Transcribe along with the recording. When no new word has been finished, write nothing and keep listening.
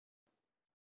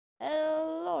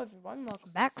Hello everyone,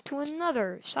 welcome back to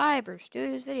another Cyber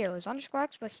Studios videos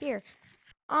 _Expo here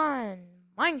on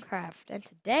Minecraft. And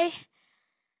today,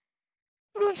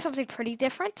 we're doing something pretty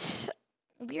different.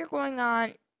 We're going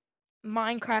on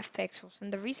Minecraft Pixels.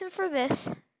 And the reason for this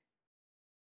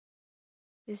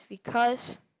is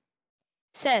because it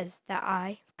says that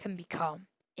I can become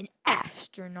an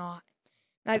astronaut.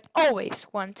 And I've always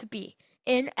wanted to be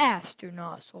an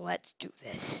astronaut, so let's do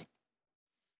this.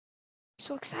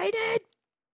 So excited!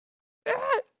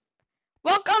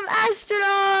 Welcome,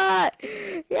 astronaut!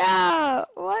 Yeah,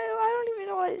 I don't even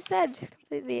know what it said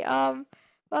completely. Well,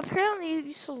 apparently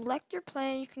you select your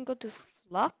planet, you can go to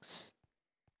Flux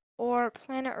or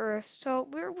Planet Earth. So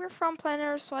we're from Planet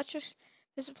Earth, so let's just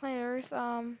visit Planet Earth.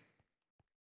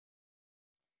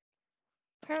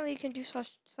 Apparently you can do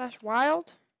slash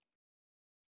wild.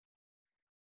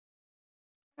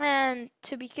 And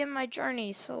to begin my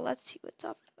journey, so let's see what's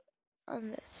up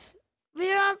on this.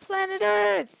 We're on Planet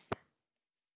Earth!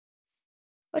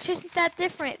 Which isn't that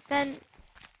different than...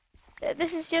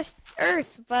 This is just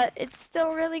Earth, but it's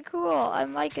still really cool.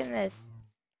 I'm liking this.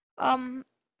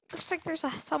 Looks like there's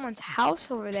someone's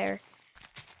house over there.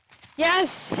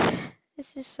 Yes!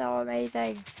 This is so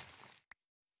amazing.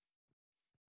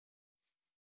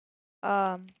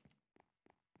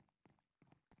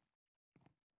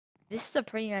 This is a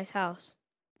pretty nice house.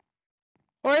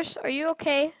 Horse, are you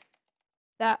okay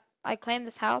that I claimed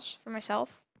this house for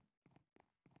myself?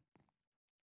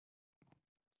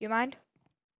 Do you mind?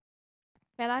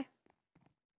 Can I?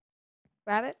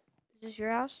 Rabbit, is this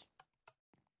your house?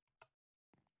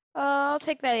 I'll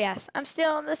take that, yes. I'm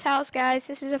still in this house, guys.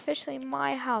 This is officially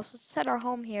my house. Let's set our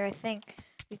home here, I think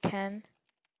we can.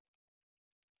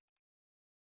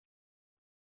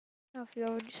 Now if you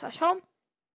over to slash home.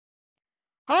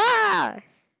 Ah!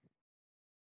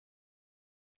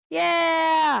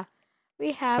 Yeah!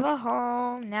 We have a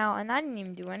home now, and I didn't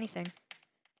even do anything, to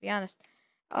be honest.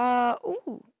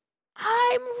 Ooh.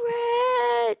 I'm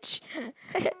rich!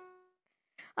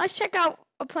 Let's check out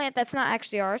a planet that's not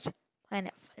actually ours.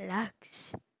 Planet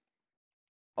Flux.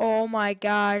 Oh my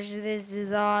gosh, this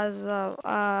is awesome.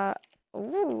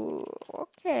 Ooh,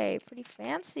 okay, pretty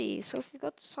fancy. So if you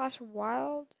go to slash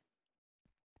wild.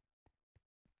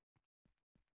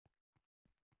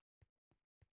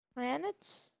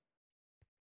 Planets?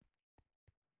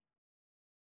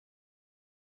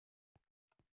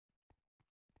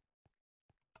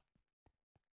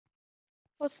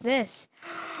 What's this?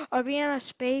 Are we on a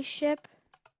spaceship?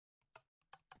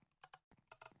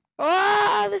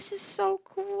 Oh, this is so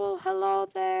cool. Hello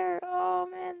there. Oh,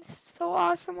 man, this is so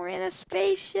awesome. We're in a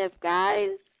spaceship,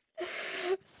 guys.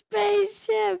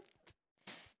 Spaceship.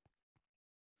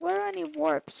 What are any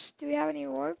warps? Do we have any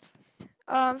warps?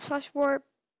 Slash warp.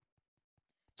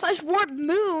 Slash warp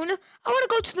moon? I want to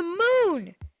go to the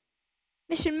moon.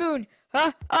 Mission moon.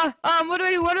 What do I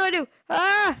do? What do I do?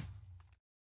 Ah!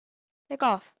 Take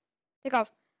off. Take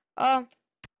off.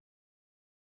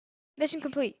 Mission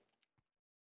complete.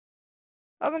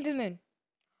 Welcome to the moon.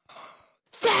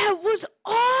 That was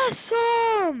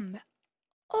awesome!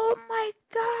 Oh my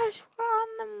gosh, we're on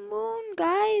the moon,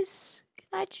 guys. Can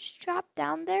I just drop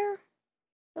down there?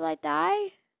 Will I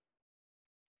die?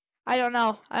 I don't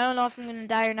know. I don't know if I'm gonna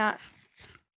die or not.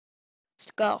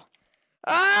 Let's go.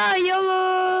 Ah,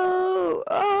 YOLO!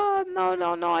 Oh,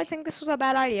 no. I think this was a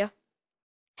bad idea.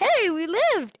 Hey, we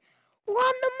lived! We're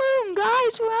on the moon,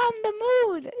 guys. We're on the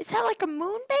moon. Is that like a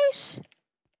moon base?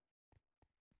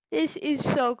 This is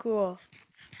so cool.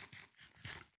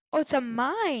 Oh, it's a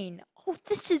mine. Oh,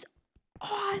 this is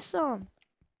awesome.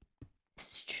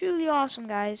 This is truly awesome,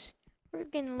 guys. We're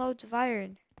getting loads of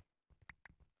iron.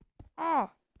 Oh,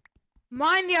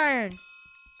 mine the iron.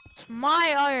 It's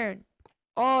my iron.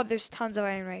 Oh, there's tons of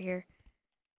iron right here.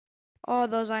 Oh,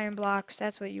 those iron blocks.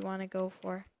 That's what you want to go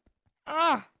for.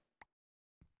 Ah.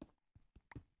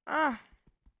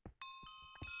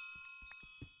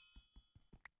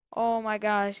 Oh my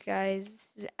gosh, guys.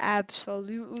 This is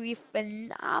absolutely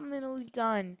phenomenally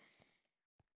done.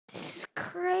 This is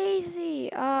crazy.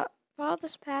 Follow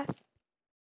this path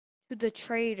to the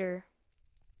trader.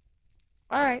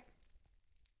 Alright.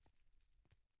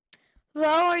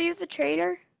 Hello, are you the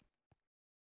trader?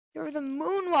 You're the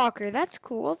moonwalker. That's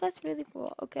cool. That's really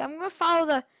cool. Okay, I'm gonna follow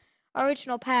the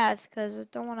original path because I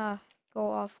don't want to go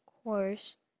off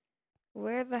course.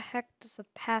 Where the heck does the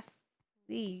path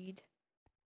lead?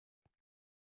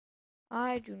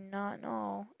 I do not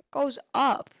know. It goes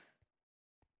up.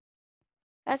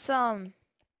 That's okay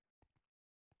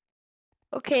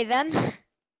then. This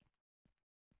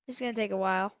is gonna take a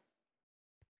while.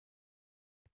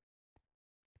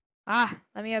 Let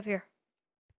me up here.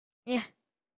 Yeah.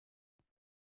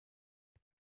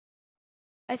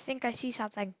 I think I see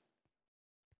something.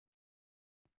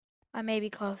 I may be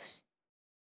close.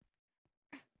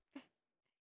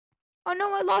 Oh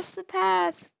no, I lost the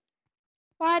path.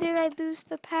 Why did I lose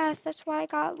the path? That's why I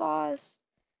got lost.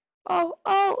 Oh,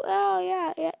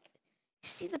 yeah.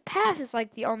 See, the path is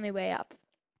like the only way up.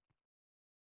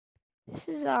 This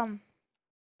is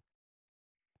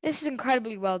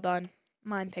incredibly well done.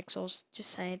 Mine Pixels.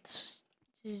 Just saying, this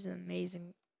is an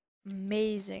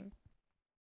amazing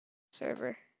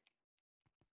server.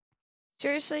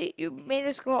 Seriously, you made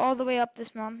us go all the way up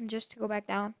this mountain just to go back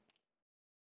down?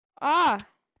 Ah!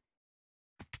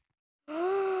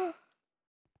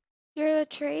 You're the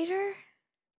traitor?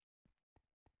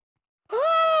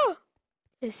 Oh!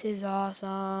 This is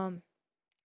awesome.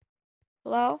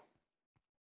 Hello?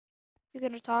 You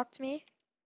gonna talk to me?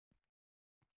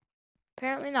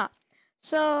 Apparently not.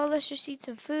 So, let's just eat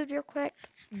some food real quick.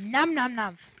 Nom nom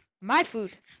nom. My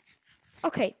food.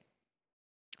 Okay.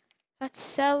 That's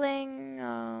selling,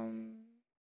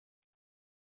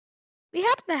 we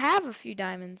happen to have a few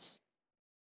diamonds.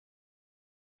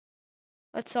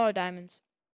 Let's sell our diamonds.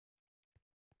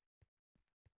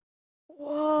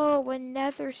 Whoa, a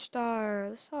nether star.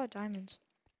 Let's sell our diamonds.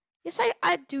 Yes,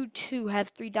 I do too have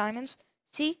 3 diamonds.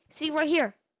 See right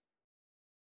here.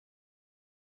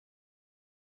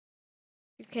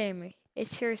 You're kidding me. It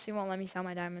seriously won't let me sell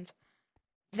my diamonds.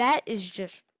 That is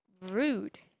just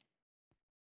rude.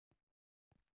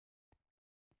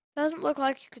 Doesn't look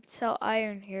like you could sell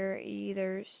iron here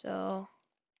either, so.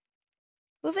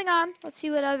 Moving on. Let's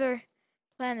see what other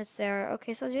planets there are.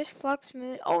 Okay, so just Flux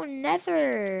Moon. Oh,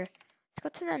 Nether. Let's go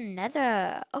to the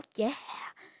Nether. Oh, yeah.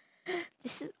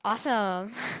 This is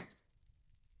awesome.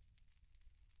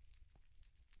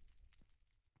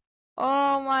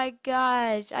 Oh my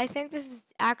gosh. I think this is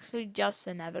actually just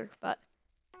the Nether, but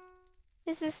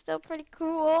this is still pretty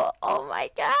cool. Oh my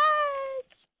gosh.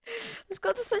 Let's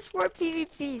go to /4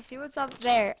 PvP. See what's up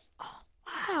there. Oh,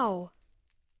 wow.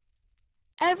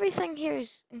 Everything here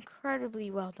is incredibly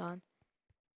well done.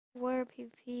 Where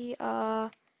PvP,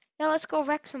 yeah, let's go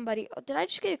wreck somebody. Oh, did I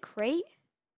just get a crate?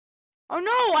 Oh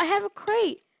no, I have a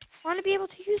crate. I want to be able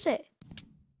to use it.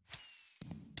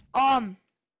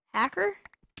 Hacker?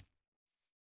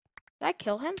 Did I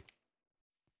kill him?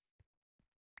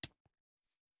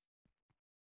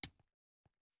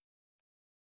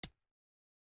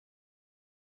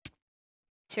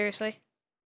 Seriously?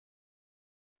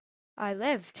 I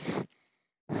lived.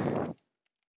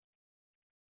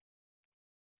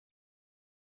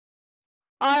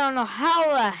 I don't know how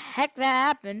the heck that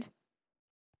happened.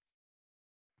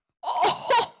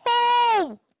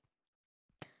 Oh!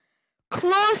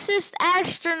 Closest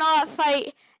astronaut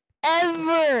fight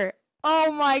ever.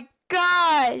 Oh my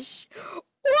gosh.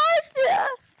 What?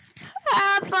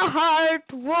 Have a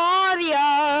heart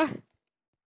warrior.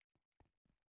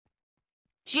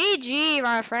 GG,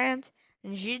 my friend.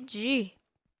 GG.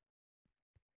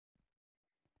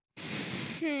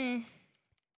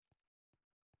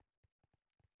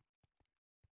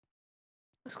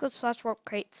 Let's go to /warp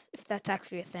crates, if that's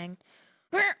actually a thing.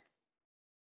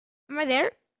 Am I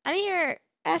there? I need your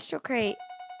astro crate.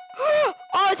 Oh,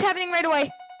 it's happening right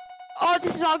away. Oh,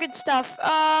 this is all good stuff.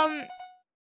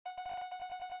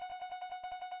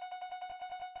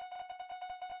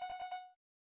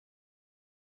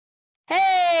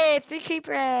 Hey, 3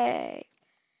 creeper eggs.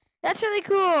 That's really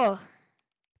cool.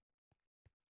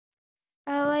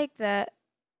 I like that.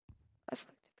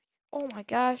 Oh my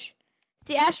gosh. Is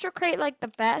the astro crate like the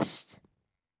best?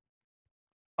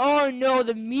 Oh no,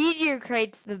 the meteor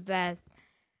crate's the best.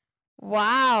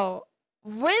 Wow.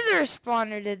 Wither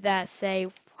spawner did that say.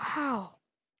 Wow.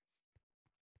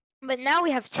 But now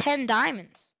we have 10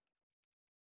 diamonds.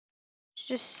 Let's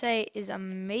just say is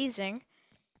amazing.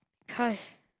 Because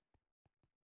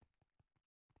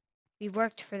we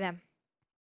worked for them.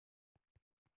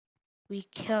 We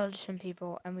killed some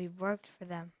people and we worked for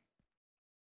them.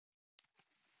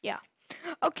 Yeah.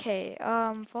 Okay,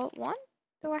 vault 1?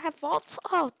 Do I have vaults?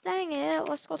 Oh, dang it.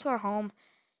 Let's go to our home.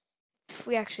 If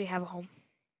we actually have a home.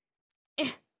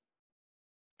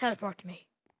 Teleport to me.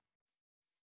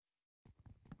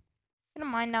 I'm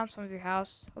gonna mine down some of your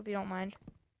house. Hope you don't mind.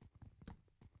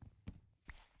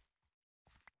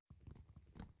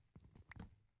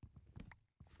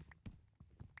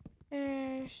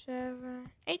 There's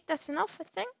 7, 8. That's enough, I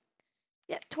think.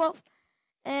 Yeah, 12.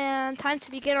 And time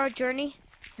to begin our journey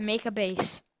to make a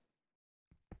base.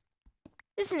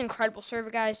 This is an incredible server,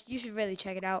 guys. You should really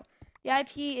check it out. The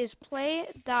IP is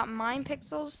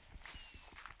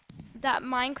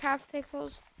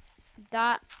play.minepixels.minecraftpixels.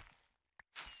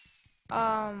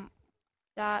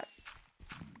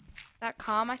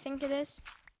 .com, I think it is.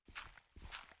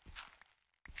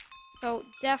 So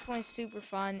definitely super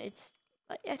fun. It's,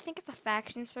 I think it's a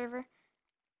faction server.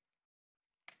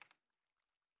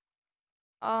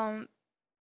 But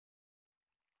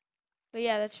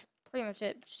yeah, that's pretty much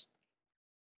it. Just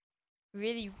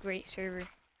really great server.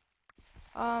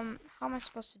 How am I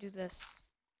supposed to do this?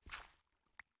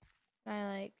 Can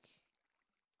I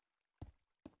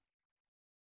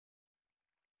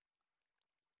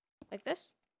like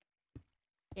this?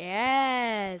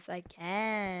 Yes, I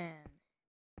can.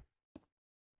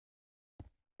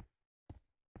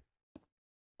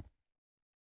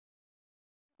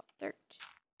 Dirt.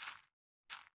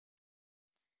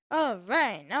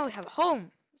 Alright, now we have a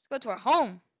home. Let's go to our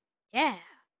home. Yeah.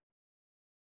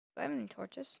 Do I have any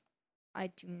torches? I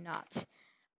do not.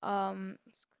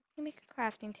 Let's quickly make a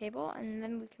crafting table, and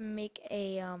then we can make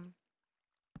a,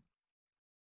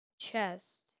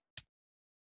 chest.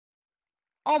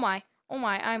 Oh my,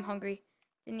 I'm hungry.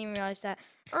 Didn't even realize that.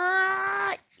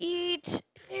 Eat!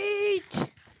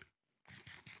 Eat!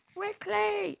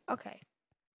 Quickly! Okay.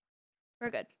 We're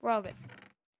good. We're all good.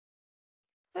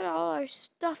 Put all our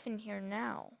stuff in here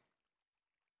now.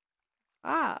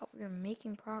 We're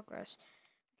making progress.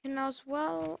 We can as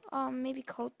well, maybe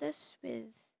coat this with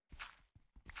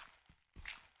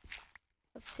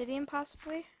obsidian,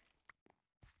 possibly.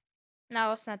 No,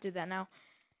 let's not do that now.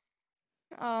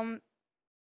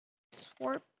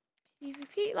 Sword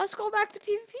PvP. Let's go back to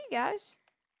PvP, guys.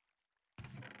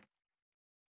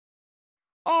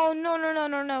 Oh,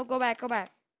 no. Go back.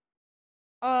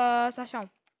 Station.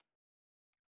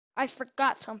 I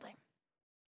forgot something.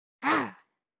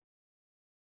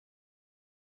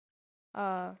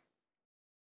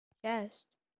 Chest.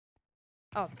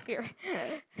 Oh, here.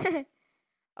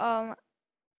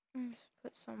 Let's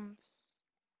put some,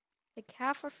 like,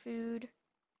 half for food.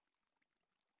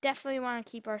 Definitely want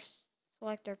to keep our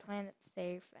selector planet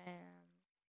safe, and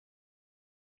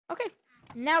okay,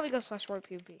 now we go slash world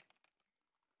PvP.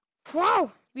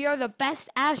 Wow, we are the best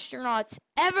astronauts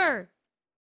ever.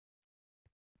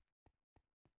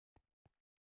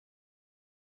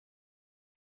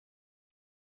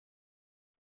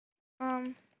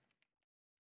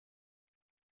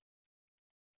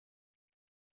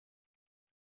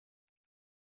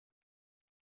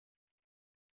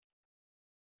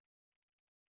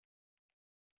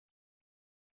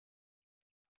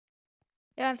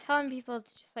 Yeah, I'm telling people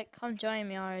to just like come join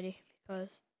me already because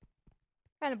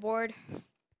I'm kind of bored.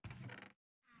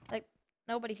 Like,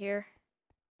 nobody here.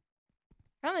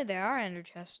 Apparently there are ender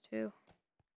chests too.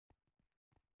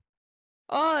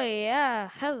 Oh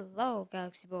yeah, hello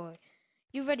Galaxy Boy.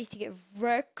 You ready to get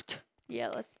wrecked? Yeah,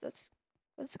 let's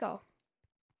go.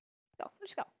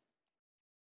 Let's go.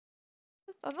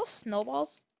 Are those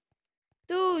snowballs?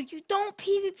 Dude, you don't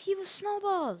PvP with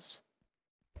snowballs.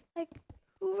 Like,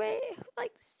 who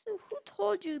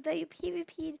told you that you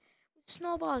PvP'd with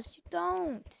snowballs? You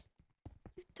don't.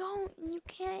 You don't, and you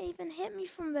can't even hit me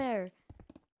from there.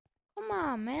 Come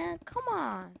on, man. Come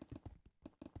on.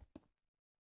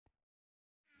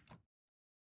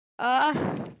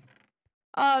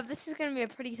 This is gonna be a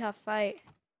pretty tough fight.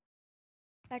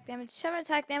 Attack damage, 7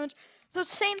 attack damage. So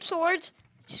same swords,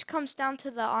 it just comes down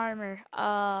to the armor.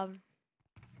 Yeah,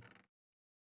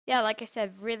 like I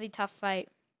said, really tough fight.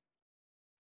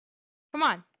 Come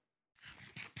on.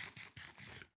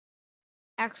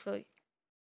 Actually,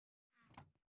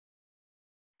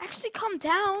 come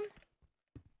down.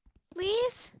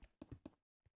 Please?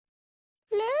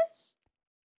 Please?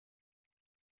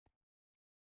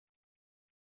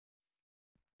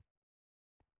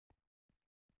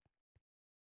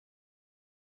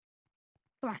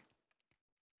 Come on.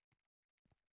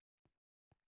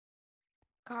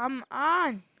 Come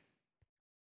on.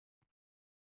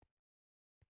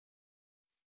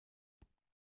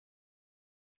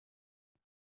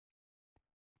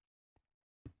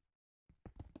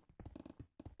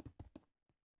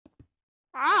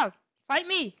 Fight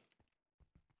me.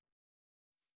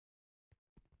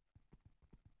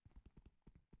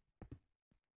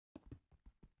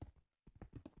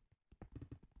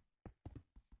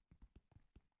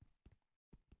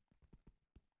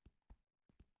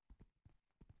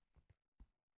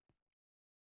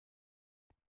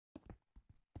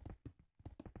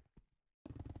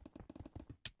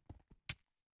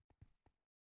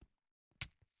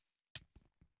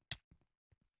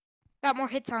 Got more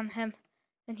hits on him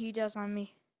than he does on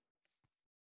me.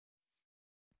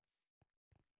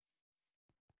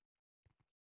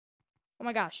 Oh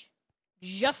my gosh.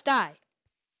 Just die.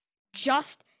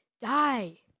 Just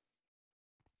die.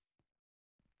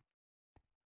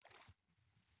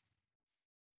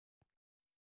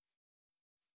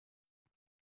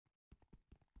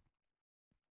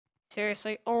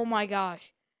 Seriously? Oh my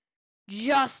gosh.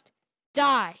 Just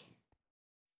die.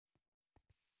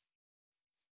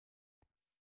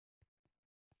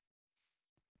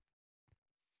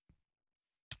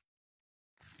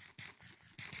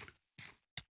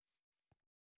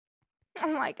 Oh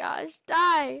my gosh,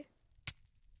 die.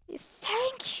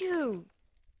 Thank you.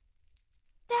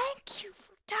 Thank you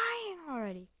for dying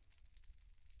already.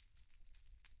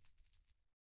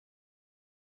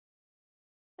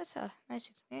 That's a nice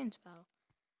experience battle.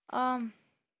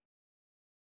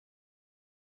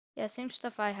 Yeah, same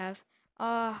stuff I have.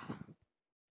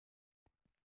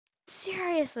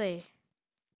 Seriously.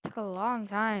 Took a long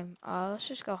time. Let's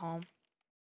just go home.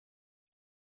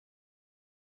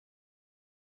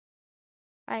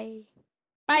 Bye.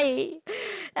 Bye.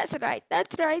 That's right.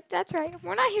 That's right. That's right.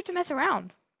 We're not here to mess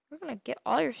around. We're gonna get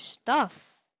all your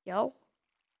stuff, yo.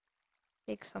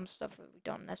 Take some stuff that we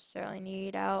don't necessarily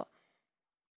need out.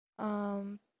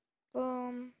 Boom.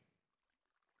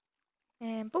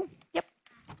 And boom. Yep.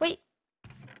 Wait.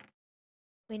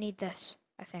 We need this,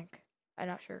 I think. I'm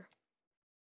not sure.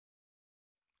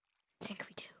 I think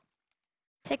we do.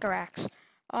 Take our axe.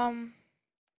 Nom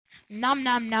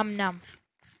nom nom nom.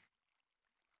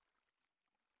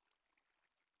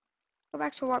 Go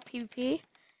back to Warp PvP.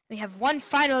 We have one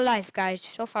final life, guys.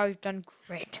 So far, we've done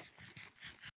great.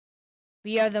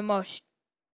 We are the most...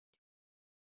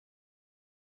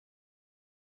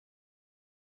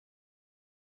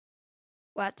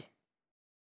 What?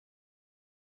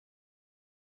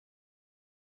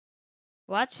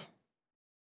 What?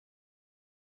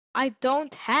 I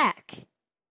don't hack.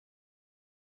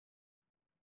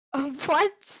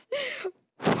 What?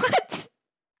 What?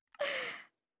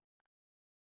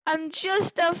 I'm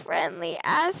just a friendly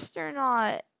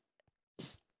astronaut.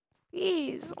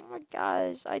 Please. Oh my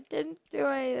gosh. I didn't do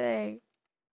anything.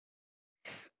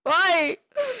 Why?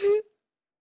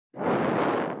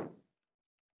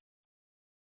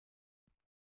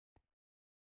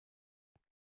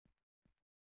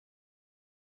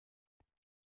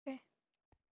 Okay.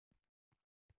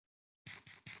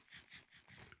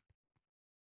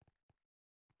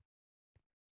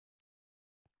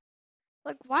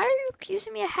 Like, why are you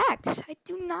accusing me of hacks? I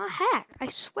do not hack. I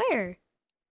swear.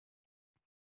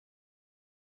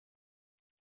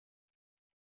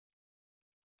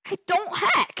 I don't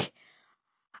hack.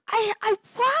 I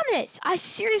promise. I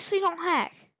seriously don't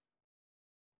hack.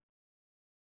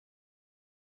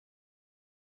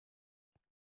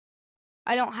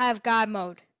 I don't have God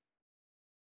mode.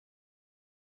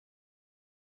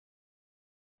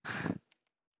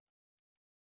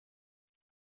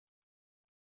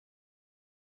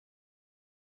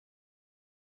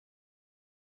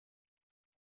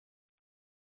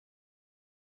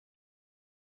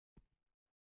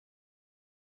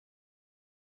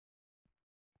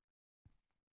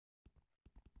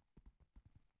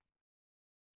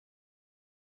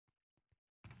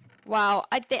 Wow,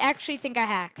 they actually think I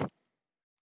hack.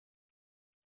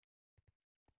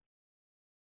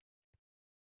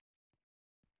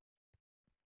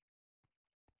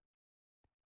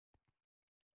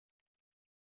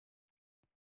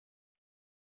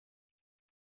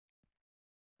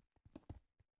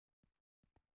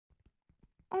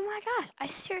 Oh my god, I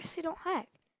seriously don't hack.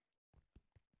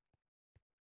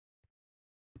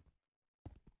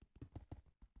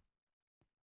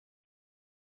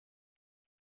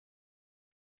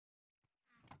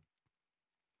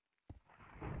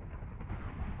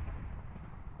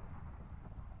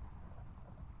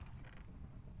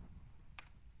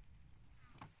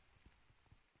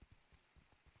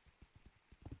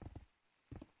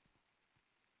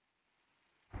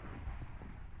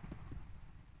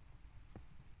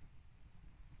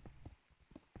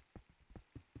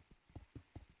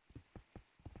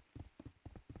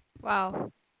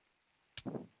 Wow.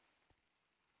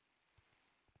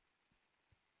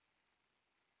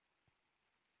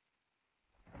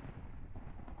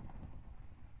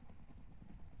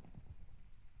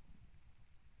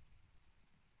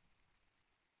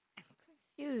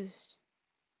 Confused.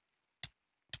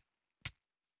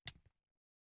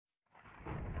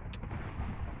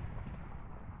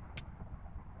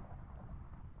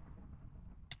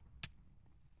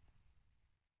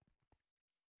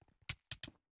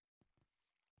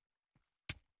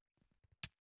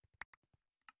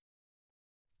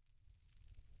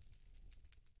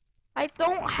 I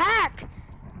don't hack!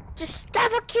 Just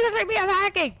stop accusing me of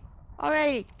hacking!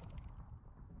 Already.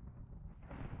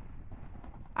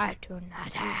 I do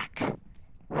not hack.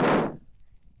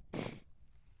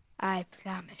 I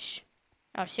promise.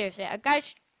 No, seriously,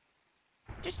 guys,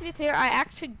 just to be clear, I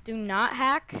actually do not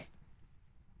hack.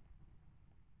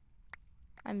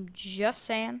 I'm just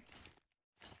saying.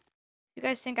 You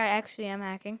guys think I actually am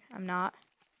hacking? I'm not.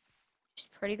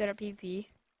 Just pretty good at PvP.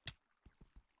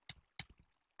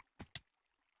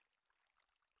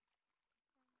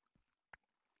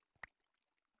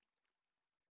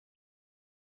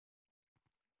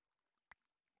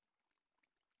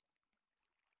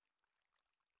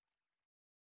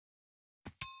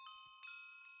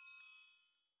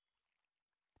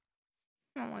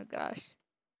 Oh my gosh.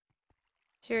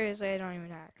 Seriously, I don't even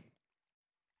hack.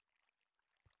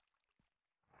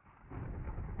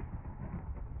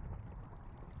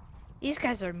 These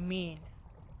guys are mean.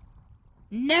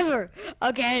 Never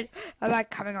again am I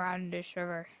coming around this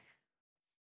server.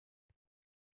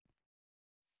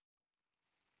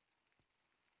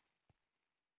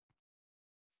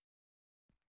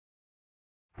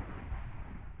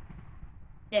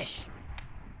 This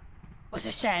was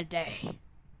a sad day.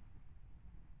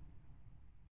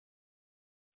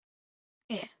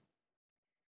 Yeah.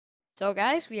 So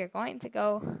guys, we are going to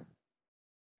go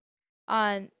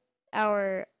on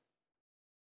our...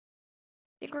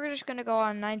 I think we're just going to go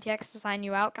on 90x to sign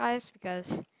you out, guys,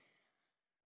 because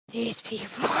these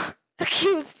people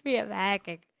accused me of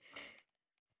hacking.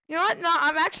 You know what? No,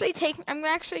 I'm actually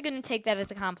going to take that as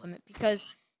a compliment,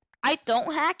 because I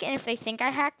don't hack, and if they think I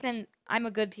hack, then I'm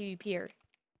a good PvPer.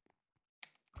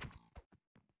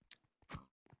 It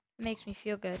makes me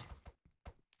feel good.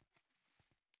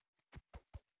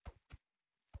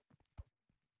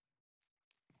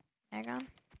 Hang on.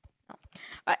 No.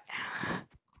 Alright.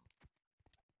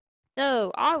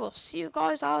 So, I will see you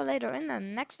guys all later in the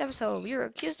next episode. We were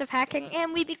accused of hacking,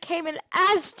 and we became an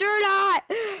astronaut!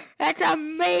 That's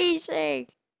amazing!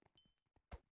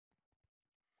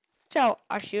 So,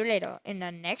 I'll see you later in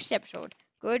the next episode.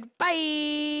 Goodbye!